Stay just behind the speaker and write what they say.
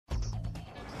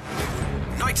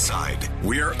Nightside.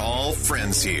 We're all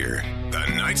friends here. The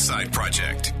Nightside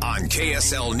Project on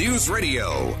KSL News Radio.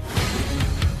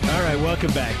 All right,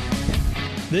 welcome back.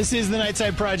 This is the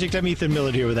Nightside Project. I'm Ethan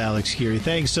Millett here with Alex Curie.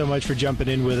 Thanks so much for jumping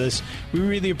in with us. We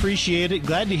really appreciate it.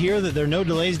 Glad to hear that there are no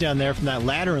delays down there from that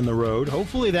ladder in the road.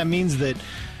 Hopefully that means that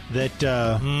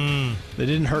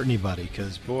didn't hurt anybody,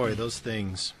 because, boy, those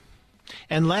things.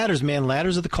 And ladders, man.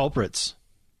 Ladders are the culprits.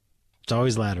 It's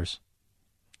always ladders.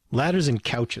 Ladders and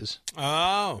couches.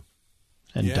 Oh.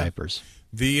 And diapers.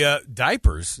 The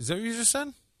diapers. Is that what you just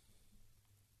said?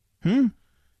 Did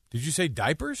you say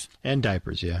diapers? And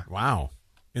diapers, yeah. Wow.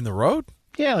 In the road?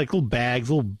 Yeah, like little bags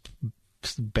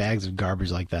of garbage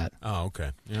like that. Oh,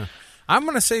 okay. Yeah. I'm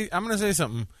gonna say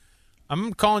something.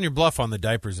 I'm calling your bluff on the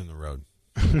diapers in the road.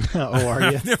 Oh, are you?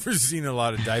 I've never seen a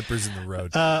lot of diapers in the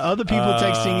road. Other people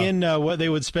texting in what they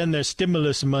would spend their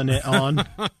stimulus money on.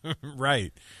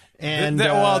 Right. And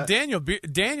Daniel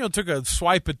took a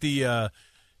swipe at the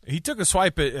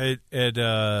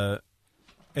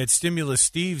at Stimulus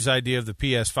Steve's idea of the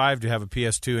PS5 to have a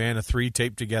PS2 and a 3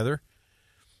 taped together.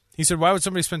 He said, "Why would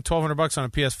somebody spend $1,200 on a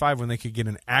PS5 when they could get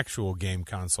an actual game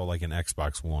console like an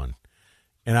Xbox One?"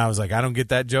 And I was like, I don't get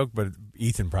that joke, but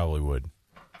Ethan probably would.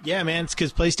 Yeah, man, it's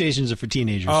because PlayStations are for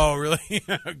teenagers. Oh, really?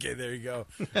 Okay, there you go.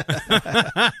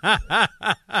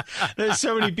 There's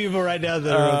so many people right now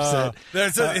that are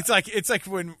upset. It's like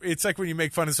when you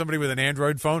make fun of somebody with an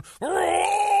Android phone.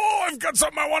 Oh, I've got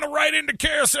something I want to write into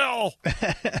KSL.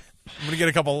 I'm gonna get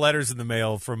a couple letters in the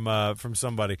mail from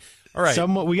somebody. All right,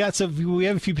 we have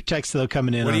a few texts though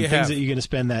coming in on things that you're going to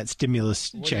spend that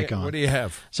stimulus check on. What do you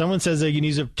have? Someone says they can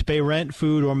use it to pay rent,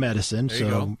 food, or medicine.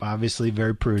 So obviously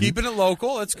very prudent. Keeping it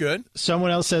local, that's good. Someone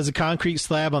else says a concrete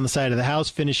slab on the side of the house,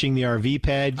 finishing the RV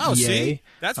pad. Oh, Yay. see,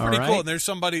 that's pretty All cool. right. And there's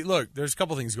somebody. Look, there's a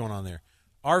couple things going on there.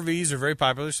 RVs are very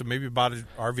popular, so maybe you bought an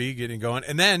RV, getting going,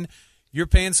 and then you're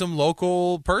paying some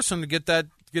local person to get that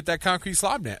concrete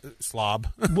slob.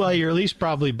 Well, you're at least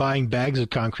probably buying bags of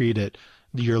concrete at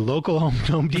your local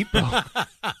Home Depot.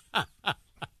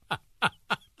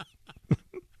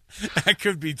 That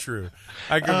could be true.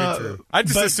 I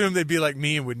just assumed they'd be like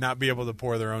me and would not be able to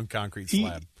pour their own concrete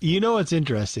slab. You know what's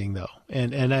interesting though,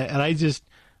 and I just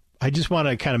want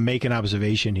to kind of make an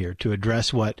observation here to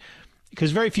address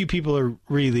because very few people are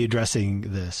really addressing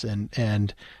this,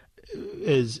 and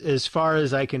as far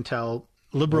as I can tell,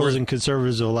 liberals and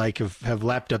conservatives alike have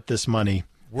lapped up this money.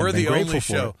 We're the only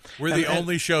show. We're the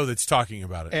only show that's talking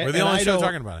about it. We're the only show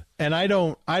talking about it. And I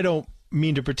don't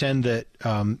mean to pretend that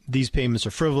these payments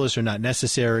are frivolous or not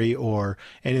necessary or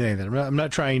anything like that. I'm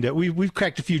not trying to. We've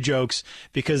cracked a few jokes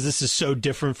because this is so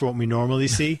different from what we normally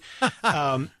see.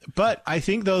 But I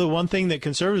think though the one thing that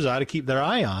conservatives ought to keep their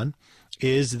eye on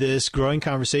is this growing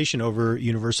conversation over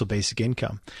universal basic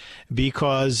income,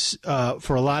 because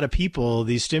for a lot of people,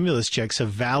 these stimulus checks have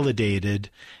validated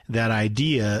that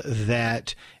idea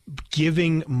that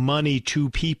giving money to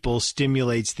people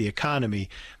stimulates the economy.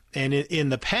 And in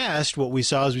the past, what we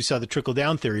saw the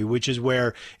trickle-down theory, which is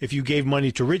where if you gave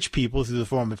money to rich people through the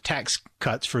form of tax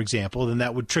cuts, for example, then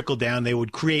that would trickle down. They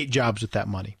would create jobs with that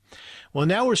money. Well,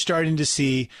 now we're starting to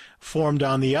see formed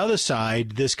on the other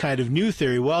side this kind of new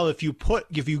theory. Well, if you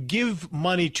give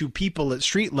money to people at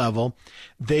street level,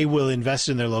 they will invest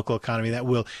in their local economy. That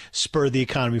will spur the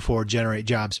economy forward, generate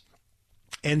jobs.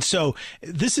 And so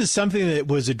this is something that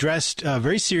was addressed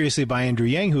very seriously by Andrew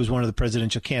Yang, who was one of the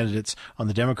presidential candidates on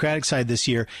the Democratic side this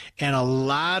year. And a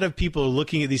lot of people are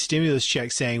looking at these stimulus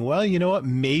checks saying, well, you know what,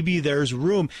 maybe there's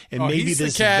room, and maybe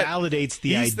this validates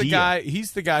the idea.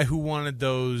 He's the guy who wanted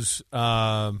those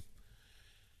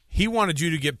he wanted you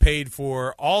to get paid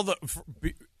for all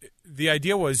the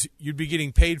idea was you'd be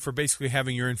getting paid for basically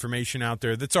having your information out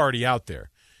there that's already out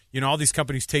there. You know, all these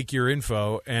companies take your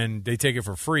info and they take it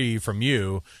for free from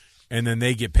you, and then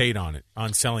they get paid on it,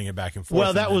 on selling it back and forth.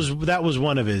 Well, that was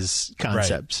one of his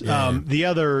concepts. Right. Yeah. The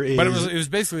other is, but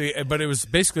it was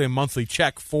basically a monthly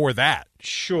check for that.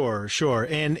 Sure,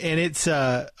 and it's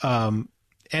I'm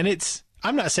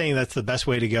not saying that's the best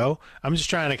way to go. I'm just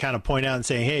trying to kind of point out and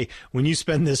say, hey, when you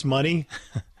spend this money,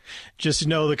 just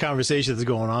know the conversation that's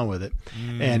going on with it,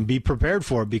 and be prepared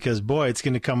for it, because boy, it's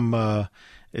going to come.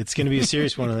 It's going to be a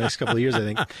serious one in the next couple of years, I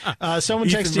think. Someone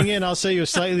texting in, I'll sell you a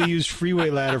slightly used freeway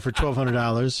ladder for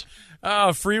 $1,200.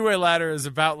 Oh, freeway ladder is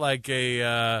about like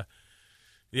freeway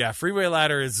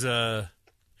ladder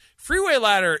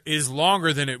is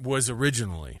longer than it was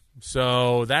originally.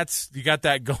 So you got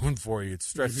that going for you. It's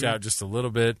stretched out just a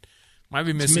little bit. Might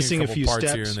be missing a couple parts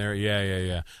steps here and there.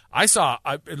 Yeah. I saw,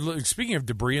 speaking of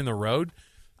debris in the road,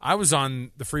 I was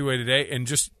on the freeway today and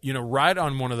just, right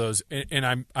on one of those,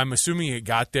 and I'm assuming it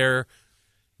got there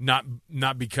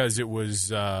Not because it was,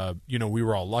 we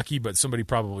were all lucky, but somebody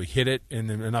probably hit it, and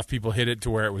then enough people hit it to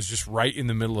where it was just right in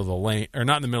the middle of the lane, or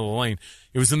not in the middle of the lane.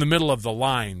 It was in the middle of the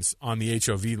lines on the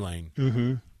HOV lane.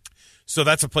 Mm-hmm. So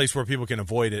that's a place where people can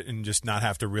avoid it and just not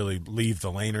have to really leave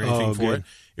the lane or anything for good. it.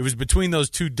 It was between those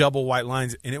two double white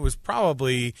lines, and it was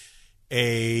probably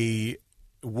a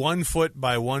 1 foot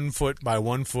by 1 foot by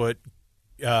 1 foot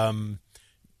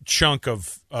chunk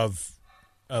of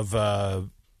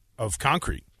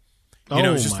concrete. It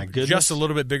was my goodness. just a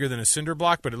little bit bigger than a cinder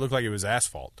block, but it looked like it was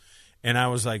asphalt. And I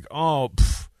was like,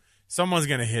 someone's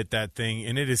going to hit that thing,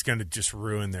 and it is going to just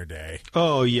ruin their day.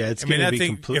 Oh, yeah. It's going to be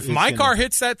thing, complete. if my car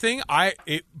hits that thing,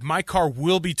 my car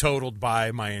will be totaled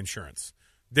by my insurance.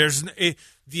 The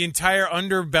entire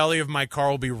underbelly of my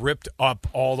car will be ripped up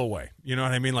all the way. You know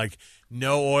what I mean? Like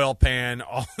no oil pan,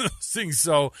 all those things.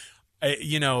 So,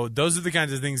 those are the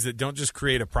kinds of things that don't just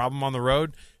create a problem on the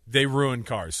road. They ruin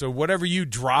cars. So whatever you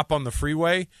drop on the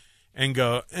freeway and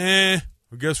go, I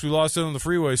guess we lost it on the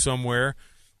freeway somewhere.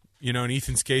 In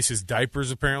Ethan's case, his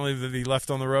diapers apparently that he left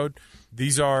on the road.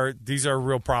 These are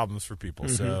real problems for people.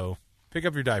 Mm-hmm. So pick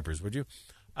up your diapers, would you?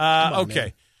 Okay,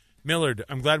 man. Millard,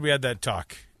 I'm glad we had that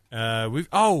talk.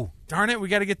 Darn it, we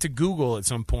got to get to Google at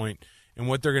some point and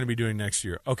what they're going to be doing next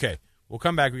year. Okay, we'll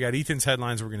come back. We got Ethan's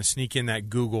headlines. We're going to sneak in that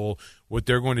Google, what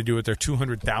they're going to do with their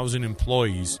 200,000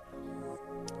 employees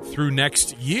through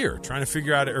next year, trying to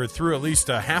figure out, or through at least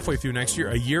halfway through next year,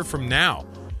 a year from now,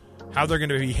 how they're going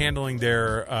to be handling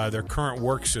their current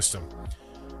work system.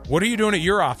 What are you doing at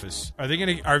your office? Are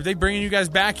they bringing you guys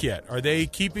back yet? Are they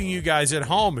keeping you guys at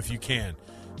home if you can?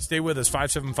 Stay with us.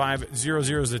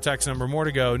 575-00 is the text number. More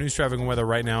to go. News, traffic, and weather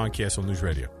right now on KSL News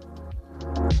Radio.